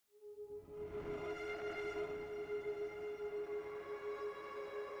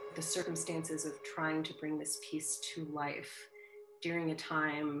The circumstances of trying to bring this piece to life during a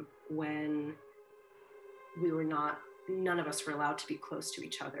time when none of us were allowed to be close to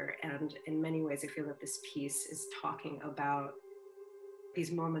each other. And in many ways, I feel that this piece is talking about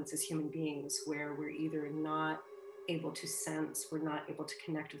these moments as human beings where we're either not able to sense, we're not able to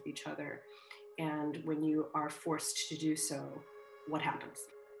connect with each other. And when you are forced to do so, what happens?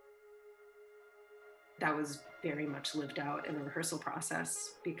 That was very much lived out in the rehearsal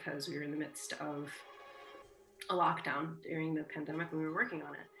process because we were in the midst of a lockdown during the pandemic when we were working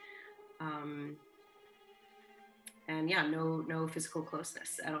on it. And yeah, no physical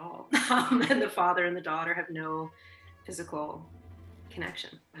closeness at all. And the father and the daughter have no physical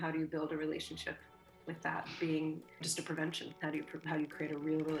connection. How do you build a relationship with that being just a prevention? How do you create a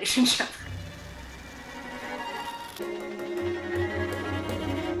real relationship?